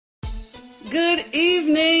Good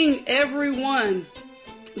evening, everyone.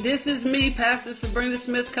 This is me, Pastor Sabrina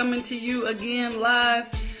Smith, coming to you again live.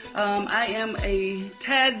 I am a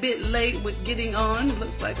tad bit late with getting on.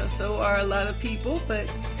 Looks like so are a lot of people,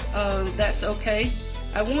 but that's okay.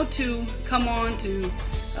 I want to come on to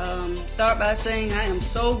start by saying I am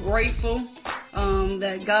so grateful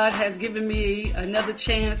that God has given me another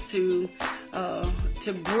chance to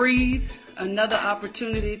breathe, another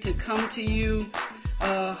opportunity to come to you,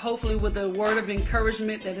 hopefully with a word of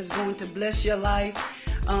encouragement that is going to bless your life.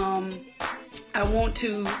 I want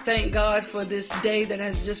to thank God for this day that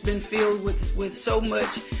has just been filled with so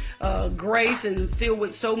much grace and filled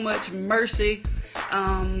with so much mercy.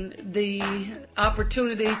 The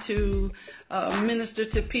opportunity to minister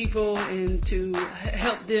to people and to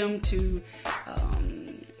help them to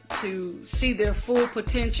see their full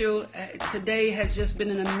potential. Today has just been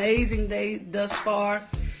an amazing day thus far.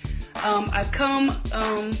 I come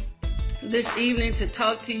this evening to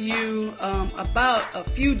talk to you about a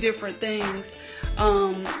few different things.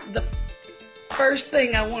 The first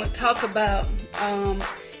thing I want to talk about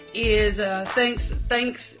is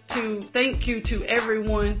thank you to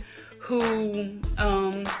everyone who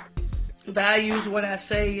values what I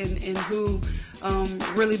say and who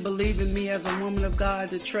really believe in me as a woman of God,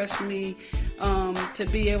 to trust me, to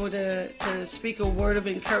be able to speak a word of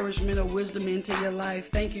encouragement or wisdom into your life.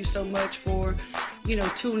 Thank you so much for,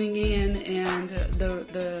 tuning in and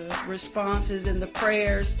the responses and the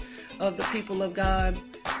prayers of the people of God.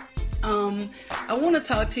 I want to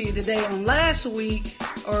talk to you today. On last week,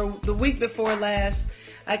 or the week before last,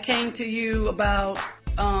 I came to you about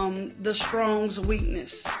the strong's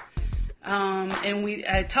weakness. And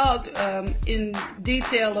I talked in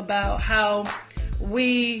detail about how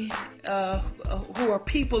we who are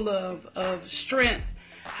people of strength,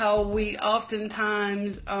 how we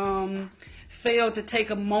oftentimes fail to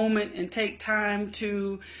take a moment and take time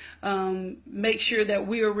to make sure that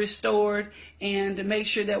we are restored and to make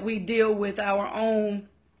sure that we deal with our own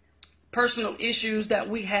personal issues that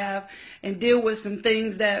we have and deal with some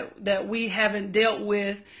things that we haven't dealt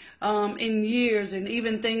with in years, and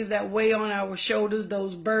even things that weigh on our shoulders,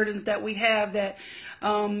 those burdens that we have that,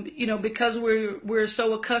 because we're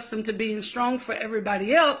so accustomed to being strong for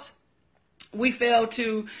everybody else, we fail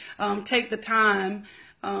to take the time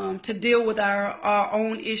to deal with our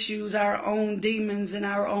own issues, our own demons, and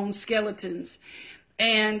our own skeletons.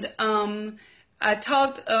 And I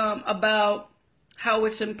talked about how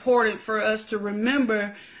it's important for us to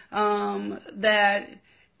remember that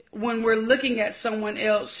when we're looking at someone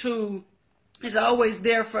else who is always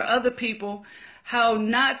there for other people, how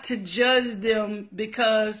not to judge them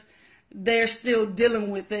because they're still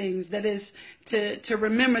dealing with things. That is to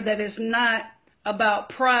remember that it's not about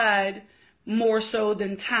pride more so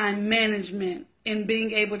than time management and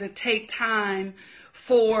being able to take time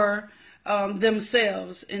for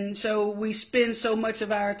themselves. And so we spend so much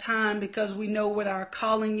of our time because we know what our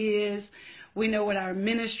calling is, we know what our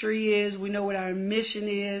ministry is, we know what our mission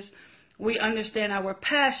is, we understand our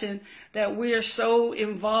passion, that we are so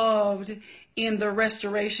involved in the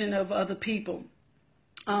restoration of other people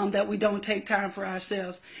that we don't take time for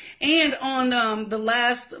ourselves. And on the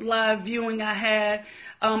last live viewing I had,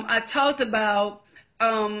 I talked about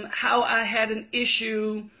how I had an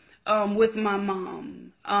issue with my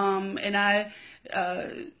mom. And I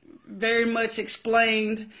very much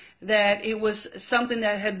explained that it was something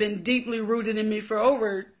that had been deeply rooted in me for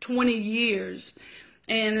over 20 years.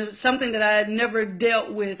 And it was something that I had never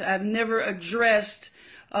dealt with. I've never addressed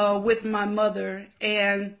with my mother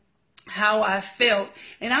and how I felt.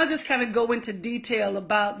 And I'll just kind of go into detail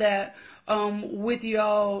about that with you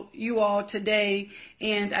all today.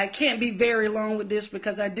 And I can't be very long with this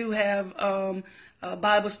because I do have a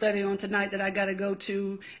Bible study on tonight that I got to go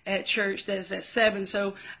to at church that's at 7.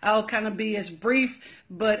 So I'll kind of be as brief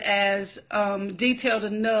but as detailed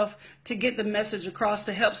enough to get the message across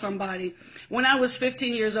to help somebody. When I was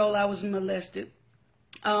 15 years old, I was molested.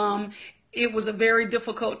 It was a very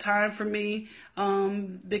difficult time for me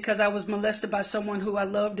because I was molested by someone who I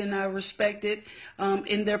loved and I respected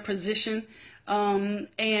in their position. And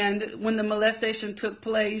when the molestation took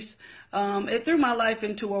place, it threw my life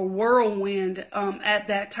into a whirlwind at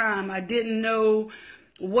that time. I didn't know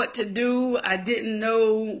what to do. I didn't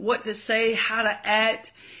know what to say, how to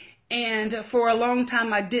act. And for a long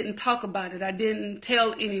time, I didn't talk about it. I didn't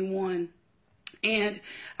tell anyone. And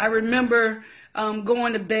I remember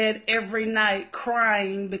going to bed every night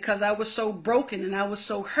crying because I was so broken and I was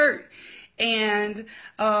so hurt. And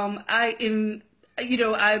I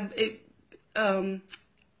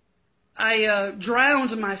I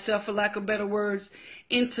drowned myself, for lack of better words,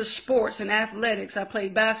 into sports and athletics. I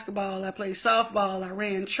played basketball, I played softball, I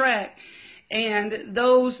ran track. And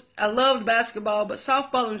those, I loved basketball, but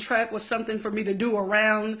softball and track was something for me to do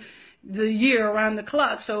around the year, around the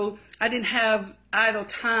clock. So I didn't have idle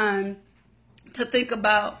time to think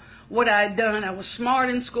about what I had done. I was smart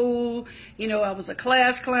in school, I was a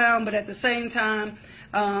class clown, but at the same time,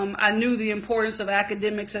 I knew the importance of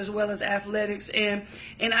academics as well as athletics, and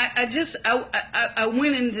I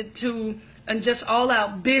went into just all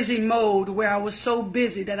out busy mode where I was so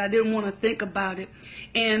busy that I didn't want to think about it.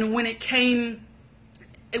 And when it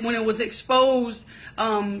was exposed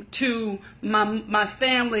to my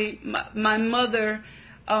family, my mother,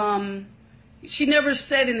 she never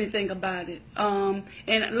said anything about it.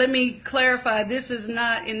 And let me clarify, this is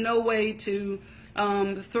not in no way to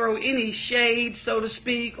throw any shade, so to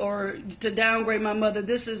speak, or to downgrade my mother.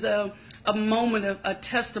 This is a moment of a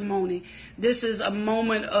testimony. This is a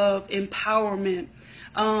moment of empowerment.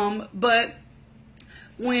 But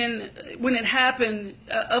when it happened,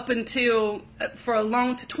 up until for a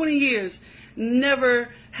long 20 years, never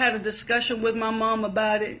had a discussion with my mom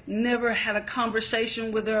about it. Never had a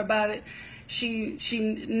conversation with her about it. She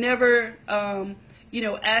never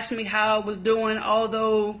asked me how I was doing,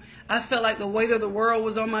 although I felt like the weight of the world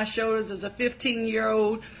was on my shoulders as a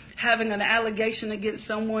 15-year-old, having an allegation against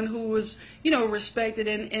someone who was, respected,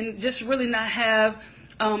 and just really not have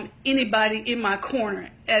anybody in my corner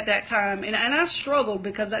at that time. And I struggled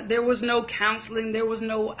because there was no counseling, there was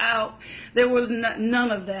no out, there was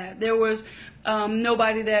none of that. There was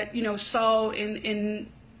nobody that, saw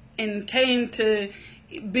and came to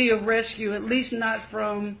be of rescue, at least not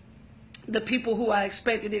from the people who I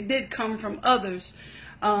expected. It did come from others.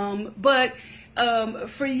 But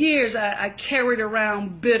for years, I carried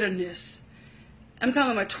around bitterness. I'm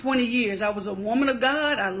talking about 20 years. I was a woman of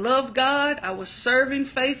God. I loved God. I was serving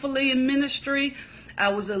faithfully in ministry. I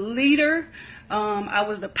was a leader. I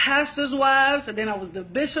was the pastor's wives, and then I was the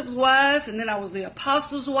bishop's wife, and then I was the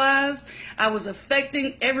apostle's wives. I was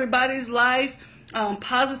affecting everybody's life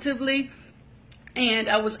positively. And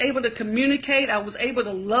I was able to communicate. I was able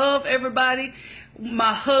to love everybody.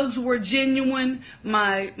 My hugs were genuine.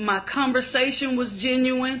 My conversation was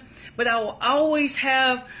genuine. But I will always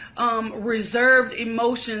have reserved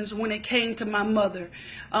emotions when it came to my mother.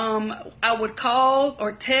 I would call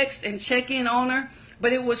or text and check in on her,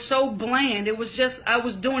 but it was so bland. It was just, I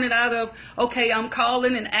was doing it out of, okay, I'm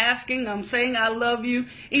calling and asking. I'm saying I love you.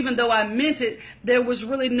 Even though I meant it, there was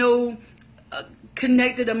really no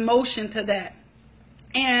connected emotion to that.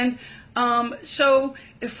 And so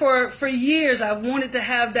for years, I've wanted to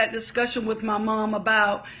have that discussion with my mom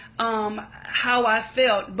about how I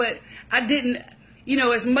felt, but I didn't,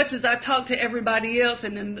 as much as I talked to everybody else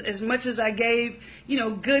and as much as I gave,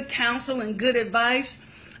 good counsel and good advice,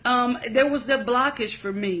 there was that blockage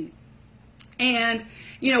for me. And,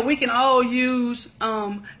 we can all use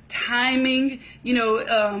timing,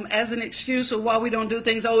 as an excuse of why we don't do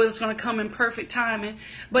things. Oh, it's going to come in perfect timing.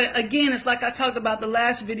 But again, it's like I talked about the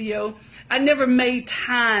last video. I never made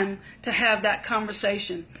time to have that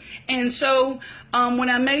conversation. And so when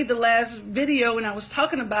I made the last video and I was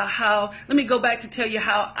talking about how, let me go back to tell you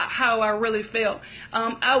how I really felt.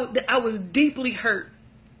 I was deeply hurt.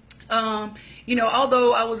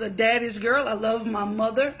 Although I was a daddy's girl, I love my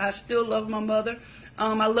mother. I still love my mother.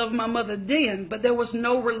 I loved my mother then, but there was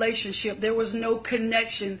no relationship. There was no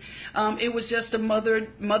connection. It was just a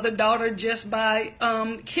mother-daughter just by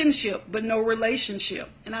kinship, but no relationship.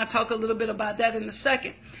 And I'll talk a little bit about that in a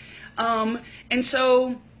second. And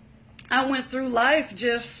so I went through life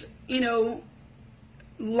just,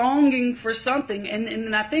 longing for something,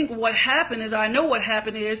 and I think what happened is, I know what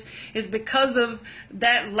happened is because of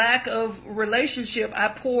that lack of relationship, I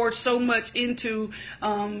poured so much into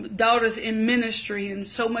daughters in ministry and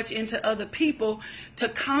so much into other people to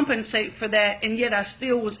compensate for that, and yet I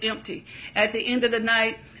still was empty. At the end of the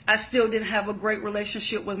night, I still didn't have a great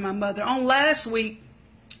relationship with my mother. On last week,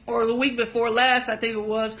 or the week before last, I think it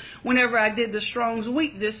was, whenever I did the Strong's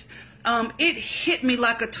Week, it hit me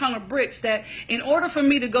like a ton of bricks that in order for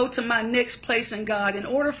me to go to my next place in God, in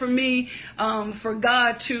order for me, for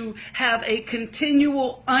God to have a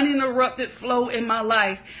continual, uninterrupted flow in my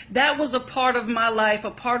life, that was a part of my life, a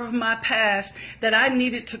part of my past that I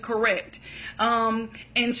needed to correct.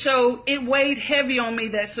 And so it weighed heavy on me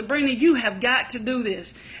that, Sabrina, you have got to do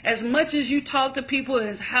this. As much as you talk to people,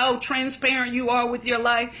 as how transparent you are with your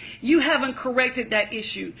life, you haven't corrected that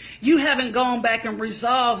issue. You haven't gone back and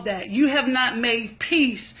resolved that. You have not made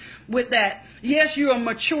peace with that. Yes, you're a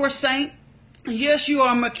mature saint. Yes, you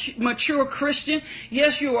are a mature Christian.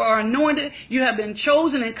 Yes, you are anointed. You have been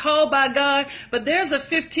chosen and called by God. But there's a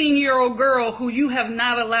 15-year-old girl who you have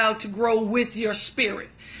not allowed to grow with your spirit.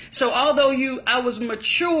 So although I was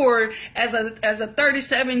mature as a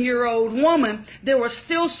 37-year-old woman, there was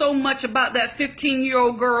still so much about that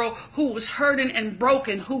 15-year-old girl who was hurting and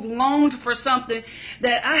broken, who longed for something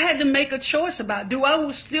that I had to make a choice about. Do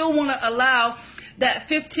I still want to allow that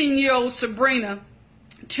 15-year-old Sabrina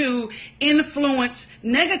to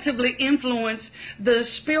negatively influence the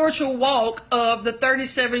spiritual walk of the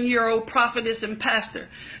 37-year-old prophetess and pastor?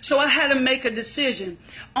 So I had to make a decision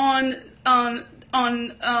I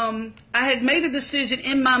had made a decision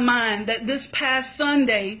in my mind that this past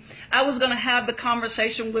Sunday, I was going to have the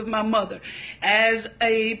conversation with my mother. As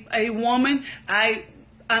a woman,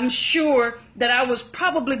 I'm sure that I was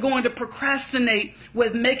probably going to procrastinate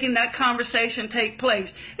with making that conversation take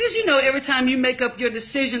place. Because, every time you make up your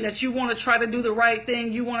decision that you want to try to do the right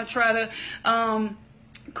thing, you want to try to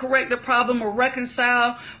correct the problem or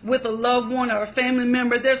reconcile with a loved one or a family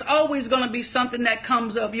member, there's always going to be something that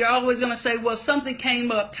comes up. You're always going to say, well, something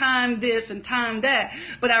came up, time this and time that.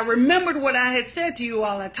 But I remembered what I had said to you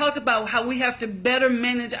all. I talked about how we have to better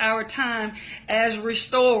manage our time as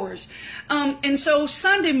restorers. And so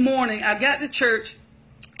Sunday morning, I got to church.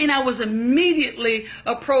 And I was immediately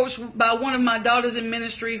approached by one of my daughters in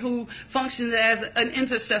ministry who functioned as an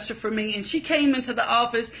intercessor for me. And she came into the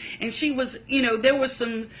office and she was, there was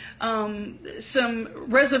some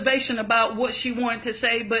reservation about what she wanted to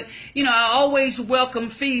say. But, I always welcome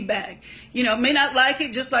feedback. May not like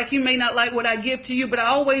it, just like you may not like what I give to you, but I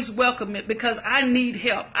always welcome it because I need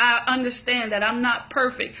help. I understand that I'm not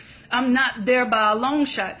perfect. I'm not there by a long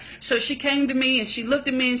shot. So she came to me and she looked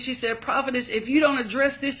at me and she said, Prophetess, if you don't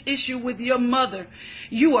address this issue with your mother,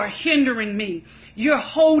 you are hindering me. You're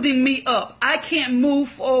holding me up. I can't move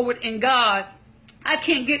forward in God. I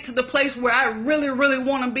can't get to the place where I really, really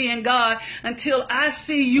want to be in God until I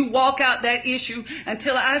see you walk out that issue,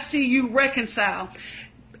 until I see you reconcile.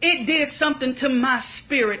 It did something to my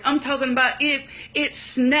spirit. I'm talking about it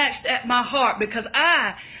snatched at my heart because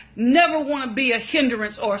I never want to be a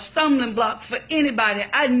hindrance or a stumbling block for anybody.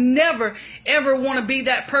 I never, ever want to be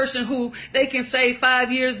that person who they can say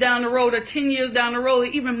 5 years down the road or 10 years down the road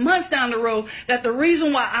or even months down the road that the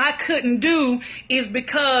reason why I couldn't do is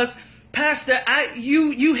because, Pastor,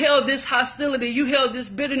 you held this hostility, you held this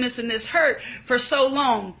bitterness and this hurt for so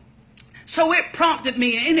long. So it prompted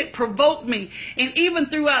me and it provoked me. And even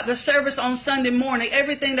throughout the service on Sunday morning,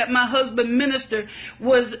 everything that my husband ministered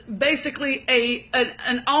was basically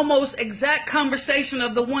an almost exact conversation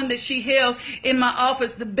of the one that she held in my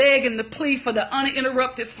office, the beg and the plea for the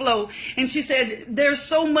uninterrupted flow. And she said, there's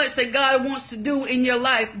so much that God wants to do in your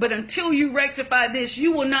life, but until you rectify this,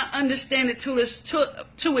 you will not understand it to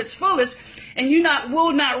its fullest, and you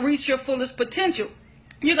will not reach your fullest potential.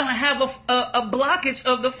 You're going to have a blockage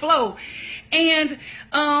of the flow. And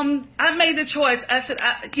I made the choice. I said,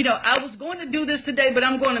 I was going to do this today, but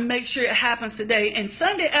I'm going to make sure it happens today. And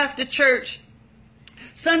Sunday after church,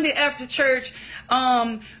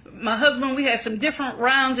 my husband, we had some different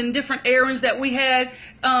rounds and different errands that we had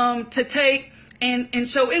to take. And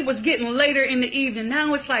so it was getting later in the evening.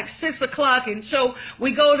 Now it's like 6 o'clock. And so we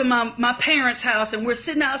go to my parents' house and we're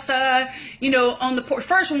sitting outside, on the porch.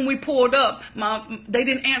 First, when we pulled up, they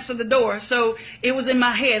didn't answer the door. So it was in my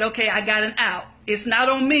head, okay, I got an out. It's not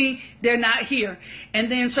on me. They're not here.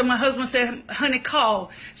 And then so my husband said, honey, call.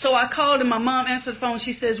 So I called and my mom answered the phone.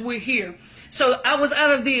 She says, we're here. So I was out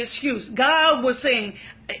of the excuse. God was saying,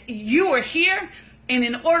 you are here. And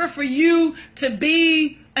in order for you to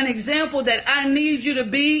be an example that I need you to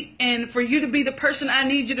be, and for you to be the person I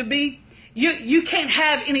need you to be, you can't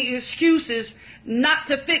have any excuses not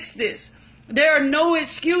to fix this. There are no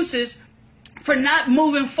excuses for not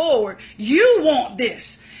moving forward. You want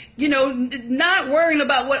this. Not worrying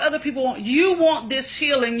about what other people want. You want this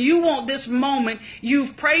healing. You want this moment.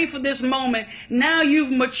 You've prayed for this moment. Now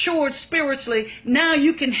you've matured spiritually. Now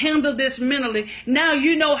you can handle this mentally. Now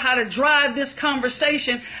you know how to drive this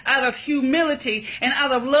conversation out of humility and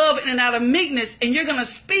out of love and out of meekness. And you're going to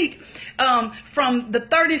speak from the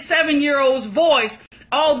 37-year-old's voice.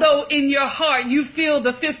 Although in your heart you feel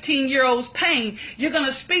the 15-year-old's pain, you're going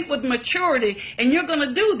to speak with maturity and you're going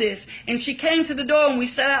to do this. And she came to the door and we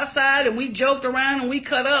sat outside and we joked around and we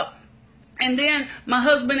cut up. And then my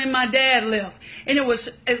husband and my dad left. And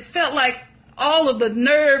it felt like all of the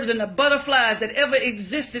nerves and the butterflies that ever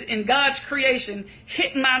existed in God's creation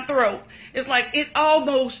hit my throat. It's like it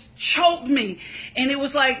almost choked me. And it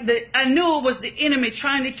was like I knew it was the enemy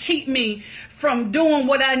trying to keep me from doing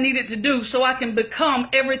what I needed to do so I can become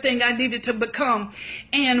everything I needed to become.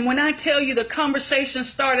 And when I tell you the conversation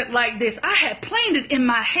started like this, I had planned it in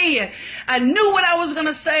my head. I knew what I was going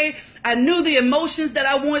to say. I knew the emotions that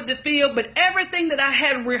I wanted to feel, but everything that I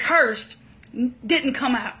had rehearsed didn't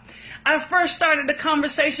come out. I first started the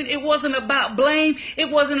conversation. It wasn't about blame.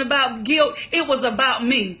 It wasn't about guilt. It was about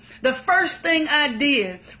me. The first thing I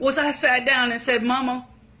did was I sat down and said, Mama,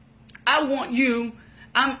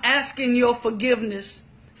 I'm asking your forgiveness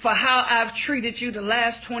for how I've treated you the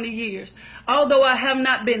last 20 years. Although I have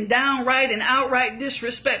not been downright and outright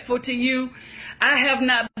disrespectful to you, I have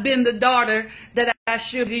not been the daughter that I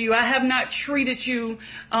should to you. I have not treated you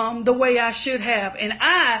the way I should have. And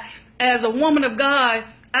I, as a woman of God,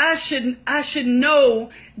 I should know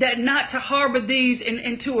that not to harbor these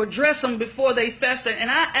and to address them before they fester.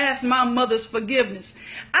 And I asked my mother's forgiveness.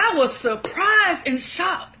 I was surprised and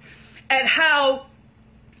shocked at how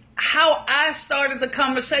I started the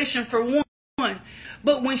conversation for one.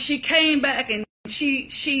 But when she came back and she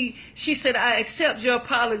said, I accept your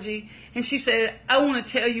apology. And she said, I want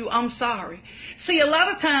to tell you I'm sorry. See, a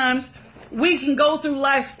lot of times we can go through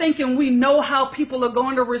life thinking we know how people are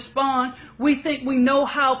going to respond. We think we know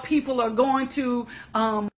how people are going to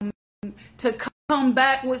come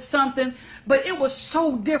back with something. But it was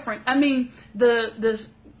so different. I mean, the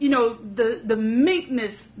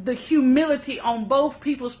meekness, the humility on both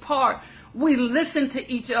people's part. We listened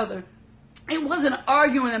to each other. It wasn't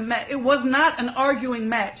arguing match. It was not an arguing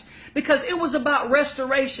match because it was about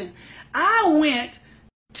restoration. I went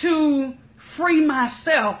to free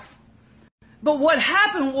myself, but what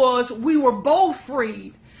happened was we were both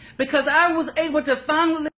freed because I was able to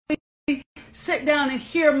finally sit down and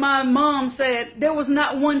hear my mom say, there was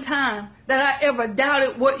not one time that I ever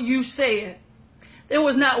doubted what you said. There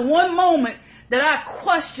was not one moment that I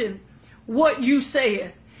questioned what you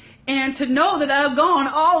said. And to know that I've gone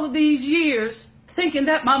all of these years thinking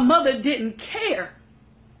that my mother didn't care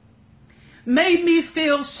made me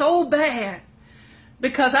feel so bad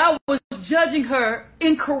because I was judging her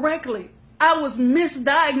incorrectly. I was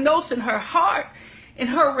misdiagnosing her heart and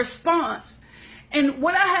her response. And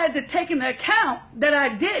what I had to take into account that I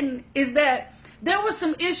didn't is that there were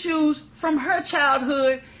some issues from her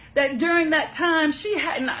childhood that during that time she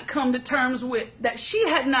had not come to terms with, that she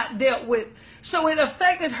had not dealt with. So it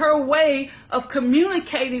affected her way of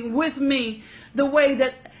communicating with me the way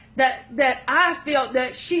that I felt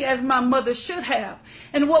that she as my mother should have.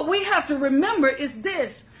 And what we have to remember is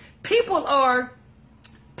this: people are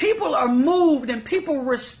moved and people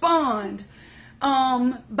respond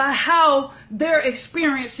by how their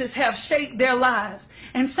experiences have shaped their lives.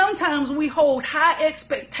 And sometimes we hold high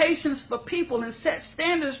expectations for people and set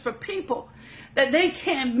standards for people that they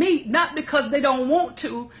can't meet, not because they don't want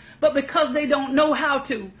to, but because they don't know how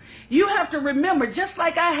to. You have to remember, just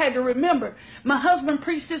like I had to remember, my husband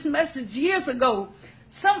preached this message years ago.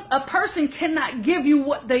 A person cannot give you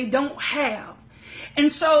what they don't have.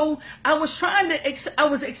 And so I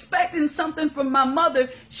was expecting something from my mother.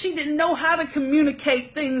 She didn't know how to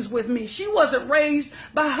communicate things with me. She wasn't raised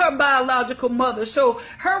by her biological mother. So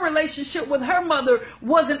her relationship with her mother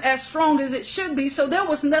wasn't as strong as it should be. So there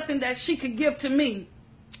was nothing that she could give to me.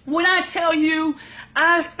 When I tell you,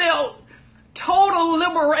 I felt total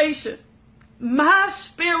liberation. My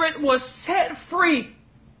spirit was set free.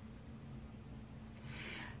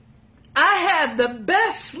 I had the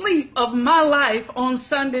best sleep of my life on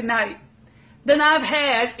Sunday night than I've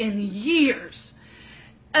had in years.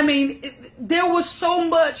 I mean, there was so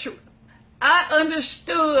much. I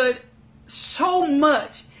understood so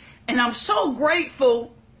much. And I'm so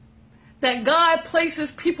grateful that God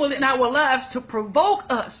places people in our lives to provoke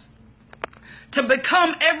us to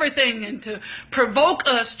become everything and to provoke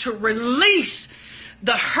us to release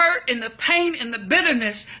the hurt and the pain and the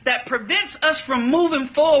bitterness that prevents us from moving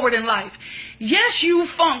forward in life. Yes, you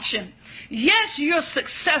function. Yes, you're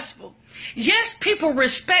successful. Yes, people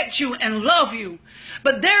respect you and love you.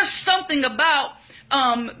 But there's something about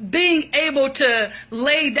being able to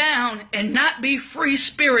lay down and not be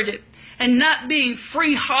free-spirited and not being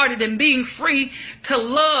free-hearted and being free to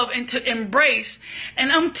love and to embrace. And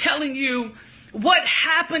I'm telling you, what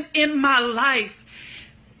happened in my life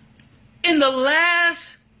in the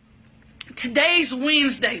today's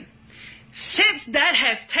Wednesday, since that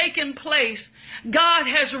has taken place, God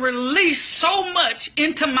has released so much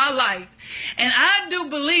into my life. And I do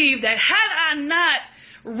believe that had I not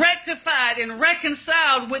rectified and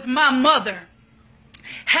reconciled with my mother,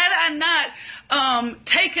 had I not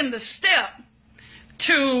taken the step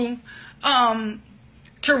to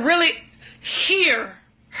really hear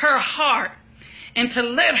her heart and to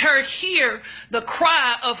let her hear the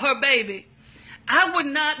cry of her baby,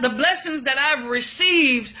 the blessings that I've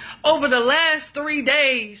received over the last 3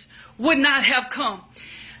 days would not have come.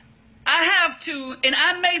 I have to, and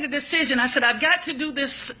I made a decision. I said, I've got to do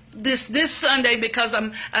this Sunday because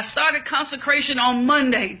I started consecration on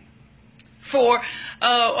Monday for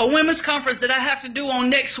a women's conference that I have to do on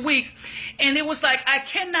next week. And it was like, I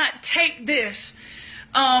cannot take this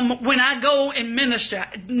when I go and minister,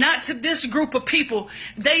 not to this group of people.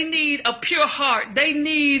 They need a pure heart. They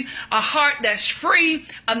need a heart that's free,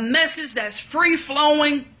 a message that's free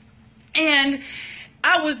flowing. And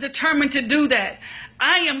I was determined to do that.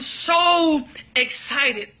 I am so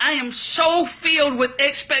excited. I am so filled with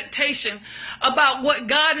expectation about what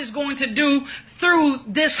God is going to do through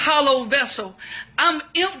this hollow vessel. I'm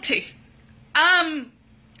empty. I'm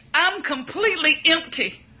completely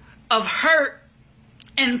empty of hurt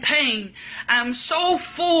and pain. I'm so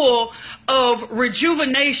full of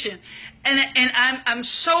rejuvenation, and I'm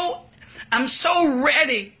so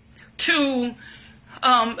ready to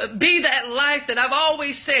be that life that I've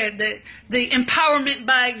always said, that the empowerment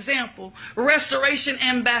by example, restoration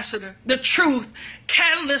ambassador, the truth,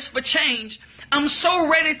 catalyst for change. I'm so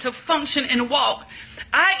ready to function and walk.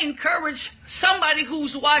 I encourage somebody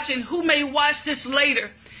who's watching, who may watch this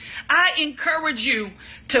later, I encourage you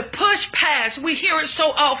to push past. We hear it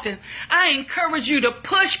so often. I encourage you to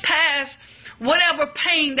push past whatever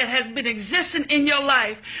pain that has been existing in your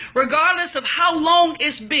life, regardless of how long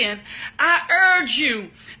it's been. I urge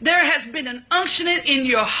you, there has been an unctioning in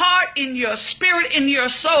your heart, in your spirit, in your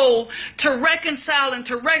soul to reconcile and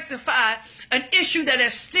to rectify an issue that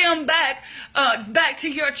has stemmed back to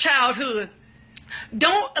your childhood.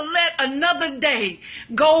 Don't let another day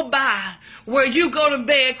go by where you go to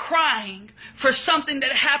bed crying for something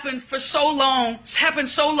that happened so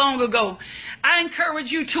long ago. I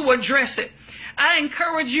encourage you to address it. I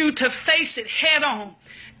encourage you to face it head on,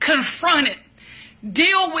 confront it,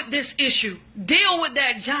 deal with this issue, deal with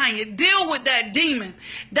that giant, deal with that demon.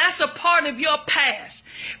 That's a part of your past.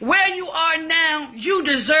 Where you are now, you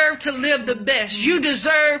deserve to live the best. You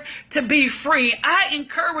deserve to be free. I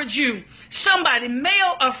encourage you, somebody,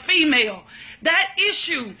 male or female, that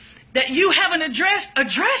issue that you haven't addressed,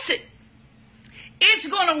 address it. It's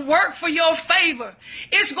going to work for your favor.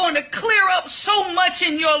 It's going to clear up so much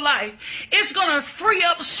in your life. It's going to free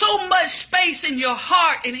up so much space in your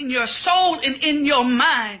heart and in your soul and in your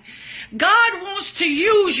mind. God wants to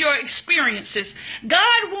use your experiences.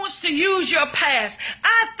 God wants to use your past.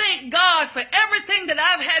 I thank God for everything that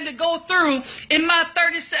I've had to go through in my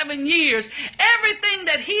 37 years. Everything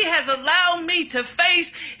that He has allowed me to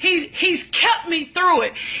face, He's kept me through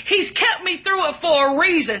it. He's kept me through it for a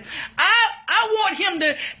reason. I want Him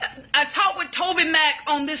to... I talked with Toby Mac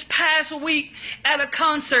on this past week at a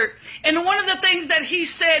concert, and one of the things that he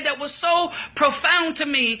said that was so profound to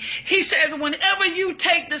me, he said, whenever you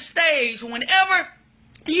take the stage, whenever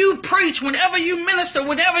you preach, whenever you minister,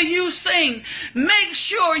 whenever you sing, make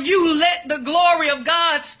sure you let the glory of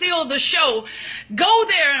God steal the show. Go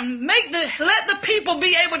there and let the people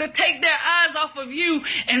be able to take their eyes off of you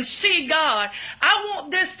and see God. I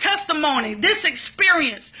want this testimony, this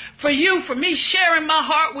experience for you, for me sharing my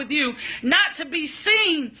heart with you, not to be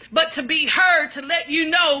seen, but to be heard, to let you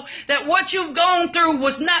know that what you've gone through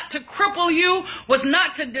was not to cripple you, was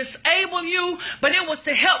not to disable you, but it was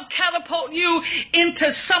to help catapult you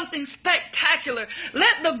into something spectacular.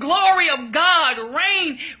 Let the glory of God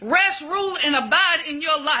reign, rest, rule, and abide in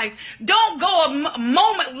your life. Don't go a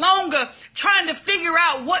moment longer trying to figure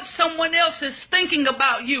out what someone else is thinking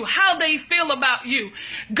about you, how they feel about you.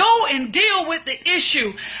 Go and deal with the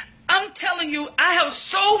issue. I'm telling you, I have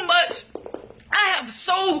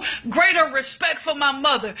so greater respect for my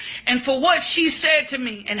mother and for what she said to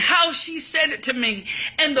me and how she said it to me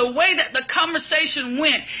and the way that the conversation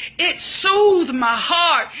went. It soothed my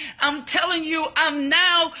heart. I'm telling you, I'm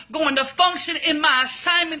now going to function in my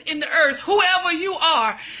assignment in the earth. Whoever you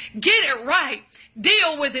are, get it right.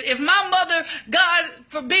 Deal with it. If my mother, God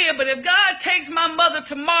forbid, but if God takes my mother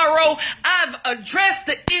tomorrow, I've addressed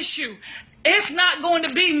the issue. It's not going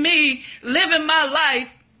to be me living my life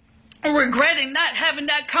regretting not having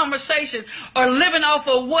that conversation or living off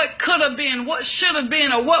of what could have been, what should have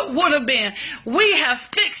been, or what would have been. We have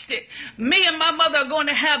fixed it. Me and my mother are going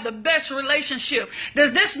to have the best relationship.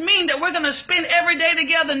 Does this mean that we're going to spend every day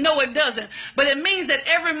together? No, it doesn't. But it means that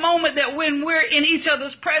every moment that when we're in each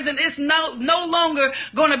other's presence, it's no longer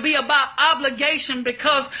going to be about obligation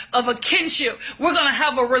because of a kinship. We're going to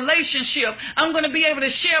have a relationship. I'm going to be able to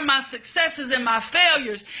share my successes and my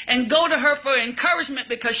failures and go to her for encouragement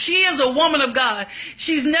because she is is a woman of God.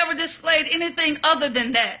 She's never displayed anything other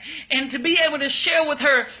than that. And to be able to share with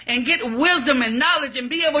her and get wisdom and knowledge and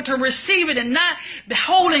be able to receive it and not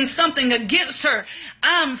holding something against her,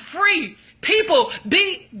 I'm free. People,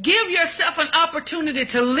 give yourself an opportunity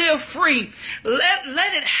to live free. Let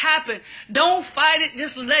it happen. Don't fight it.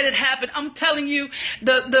 Just let it happen. I'm telling you,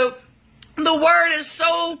 the word is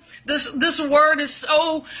so, this word is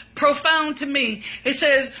so profound to me. It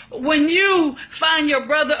says, when you find your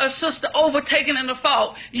brother or sister overtaken in a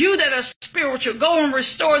fault, you that are spiritual, go and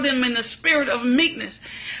restore them in the spirit of meekness.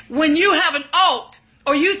 When you have an ought,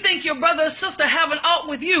 or you think your brother or sister have an ought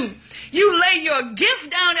with you, you lay your gift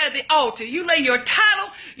down at the altar. You lay your title,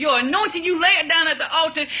 your anointing, you lay it down at the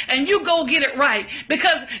altar, and you go get it right.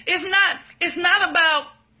 Because it's not about,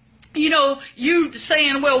 you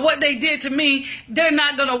saying, well, what they did to me, they're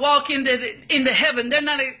not going to walk into heaven. They're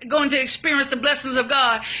not going to experience the blessings of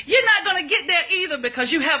God. You're not going to get there either,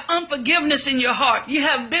 because you have unforgiveness in your heart. You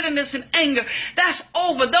have bitterness and anger. That's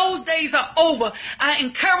over. Those days are over. I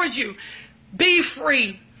encourage you, be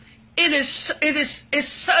free. It's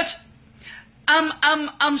such,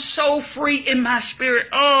 I'm so free in my spirit.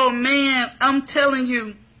 Oh man, I'm telling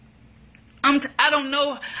you. I don't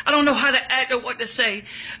know how to act or what to say.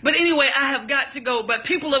 But anyway, I have got to go. But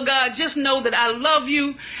people of God, just know that I love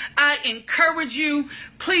you. I encourage you.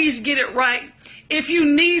 Please get it right. If you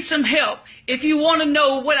need some help, if you want to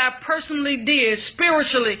know what I personally did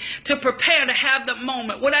spiritually to prepare to have the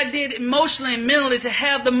moment, what I did emotionally and mentally to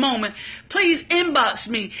have the moment, please inbox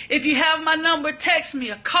me. If you have my number, text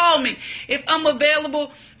me or call me. If I'm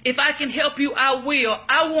available, if I can help you, I will.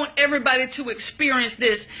 I want everybody to experience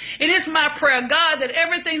this. It is my prayer, God, that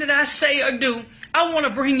everything that I say or do, I want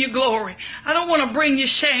to bring you glory. I don't want to bring you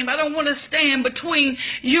shame. I don't want to stand between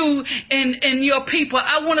you and your people.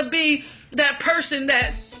 I want to be that person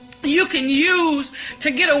that you can use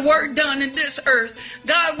to get a work done in this earth.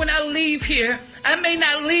 God, when I leave here, I may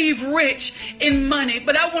not leave rich in money,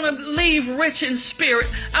 but I want to leave rich in spirit.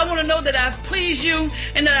 I want to know that I've pleased you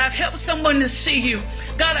and that I've helped someone to see you.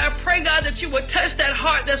 God, I pray, God, that you would touch that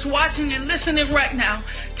heart that's watching and listening right now.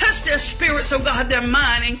 Touch their spirits, oh God, their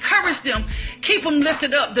mind. Encourage them. Keep them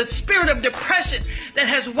lifted up. The spirit of depression that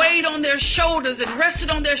has weighed on their shoulders and rested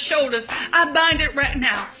on their shoulders, I bind it right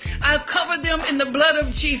now. I've covered them in the blood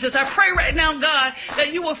of Jesus. I pray right now, God,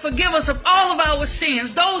 that you will forgive us of all of our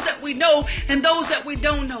sins, those that we know and those that we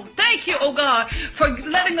don't know. Thank you, oh God, for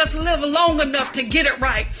letting us live long enough to get it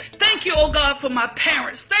right. Thank you, oh God, for my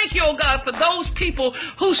parents. Thank you, oh God, for those people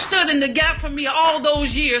who stood in the gap for me all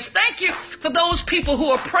those years. Thank you for those people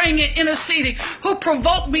who are praying and interceding, who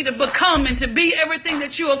provoked me to become and to be everything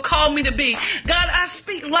that you have called me to be. God, I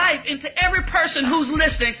speak life into every person who's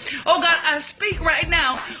listening. Oh God, I speak right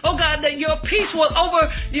now, oh God, that your peace will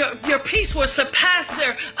your peace will surpass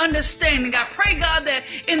their understanding. I pray, God, that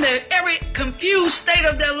in every confused state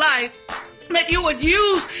of their life, that you would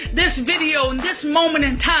use this video and this moment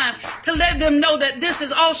in time to let them know that this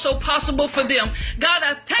is also possible for them. God,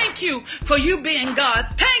 I thank you for you being God.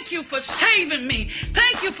 Thank you for saving me.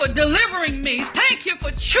 Thank you for delivering me. Thank you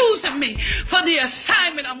for choosing me for the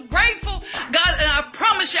assignment. I'm grateful, God, and I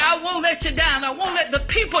promise you I won't let you down. I won't let the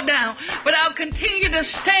people down, but I'll continue to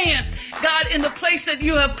stand, God, in the place that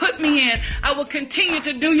you have put me in. I will continue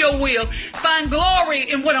to do your will. Find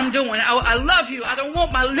glory in what I'm doing. I love you. I don't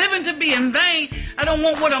want my living to be in vain. I don't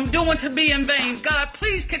want what I'm doing to be in vain. God,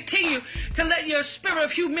 please continue to let your spirit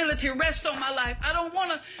of humility rest on my life. I don't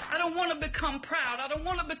want to become proud. I don't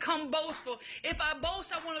want to become boastful. If I boast,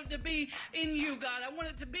 I want it to be in you, God. I want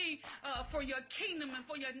it to be for your kingdom and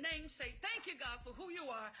for your name's sake. Thank you, God, for who you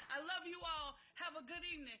are. I love you all. Have a good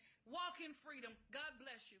evening. Walk in freedom. God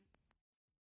bless you.